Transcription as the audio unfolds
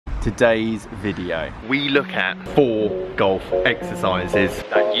today's video, we look at 4 golf exercises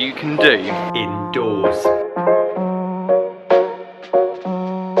that you can do indoors.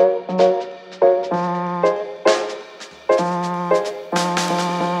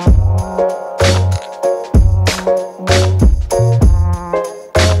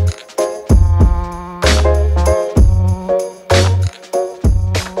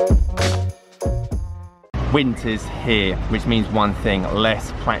 Winter's here, which means one thing: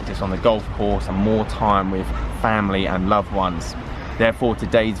 less practice on the golf course and more time with family and loved ones. Therefore,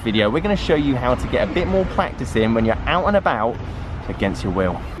 today's video, we're going to show you how to get a bit more practice in when you're out and about against your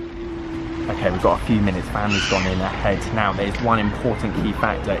will. Okay, we've got a few minutes, family's gone in ahead. Now, there's one important key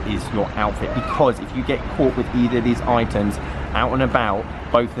factor, is your outfit, because if you get caught with either of these items out and about,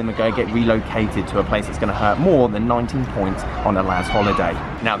 both of them are going to get relocated to a place that's going to hurt more than 19 points on a lad's holiday.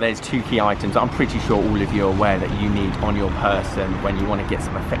 Now, there's 2 key items I'm pretty sure all of you are aware that you need on your person when you want to get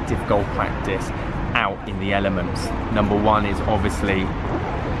some effective golf practice out in the elements. Number 1 is obviously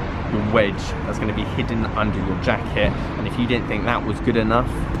your wedge that's going to be hidden under your jacket, and if you didn't think that was good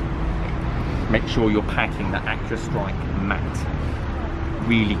enough, make sure you're packing the Acustirke Mat.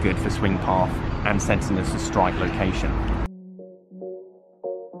 Really good for swing path and sensing us the strike location.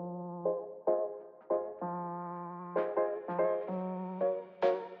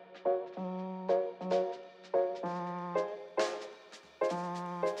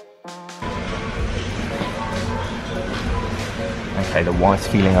 Okay, the wife's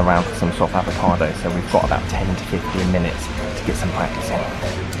feeling around for some soft avocado, so we've got about 10 to 15 minutes to get some practice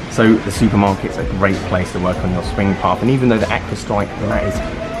in. So the supermarket's a great place to work on your swing path, and even though the Acustirke Mat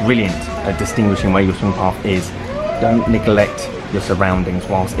is brilliant at distinguishing where your swing path is, don't neglect your surroundings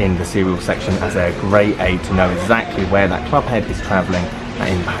whilst in the cereal section, as they're a great aid to know exactly where that club head is travelling at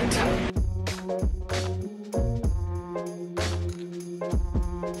impact.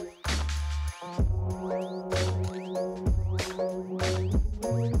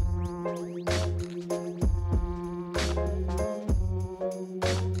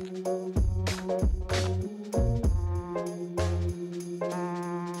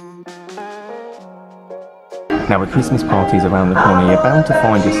 Now, with Christmas parties around the corner, you're bound to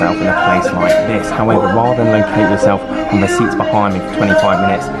find yourself in a place like this. However, rather than locate yourself on the seats behind me for 25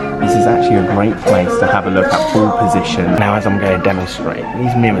 minutes, this is actually a great place to have a look at ball position. Now, as I'm going to demonstrate,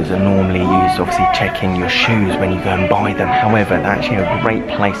 these mirrors are normally used, obviously checking your shoes when you go and buy them. However, they're actually a great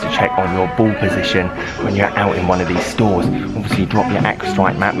place to check on your ball position when you're out in one of these stores. Obviously, drop your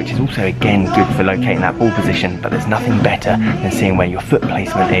Acustirke Mat, which is also, again, good for locating that ball position, but there's nothing better than seeing where your foot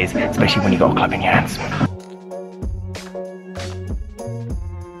placement is, especially when you've got a club in your hands.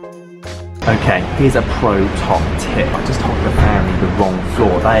 Okay, here's a pro top tip. I just told the family the wrong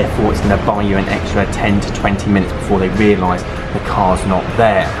floor. Therefore, it's going to buy you an extra 10 to 20 minutes before they realise the car's not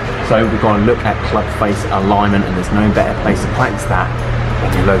there. So we've got to look at club face alignment, and there's no better place to practice that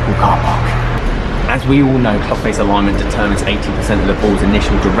than your local car park. As we all know, club face alignment determines 80% of the ball's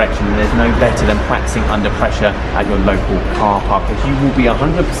initial direction, and there's no better than practicing under pressure at your local car park, because you will be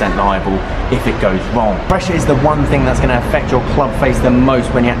 100% liable if it goes wrong. Pressure is the one thing that's going to affect your club face the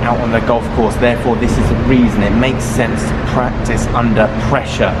most when you're out on the golf course. Therefore, this is the reason it makes sense to practice under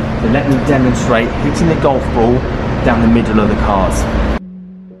pressure. So let me demonstrate hitting the golf ball down the middle of the cars.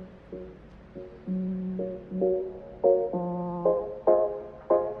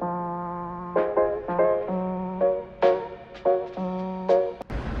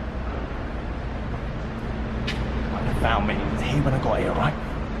 Found me. It's here when I got here, right?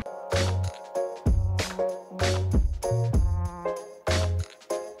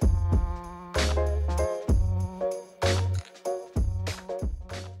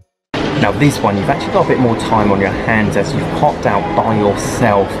 Now this one, you've actually got a bit more time on your hands as you've popped out by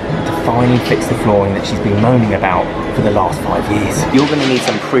yourself to finally fix the flooring that she's been moaning about for the last 5 years. You're going to need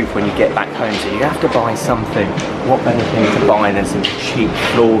some proof when you get back home, so you have to buy something. What better thing to buy than some cheap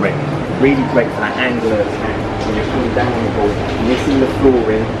flooring? Really great for that angular attack. When you're coming down on the ball, missing the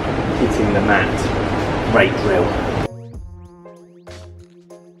flooring, hitting the mat. Great drill.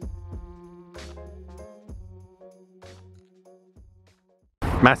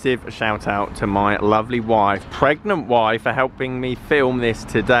 Massive shout out to my lovely wife, pregnant wife, for helping me film this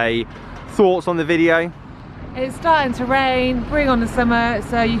today. Thoughts on the video? It's starting to rain, bring on the summer,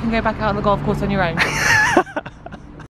 so you can go back out on the golf course on your own.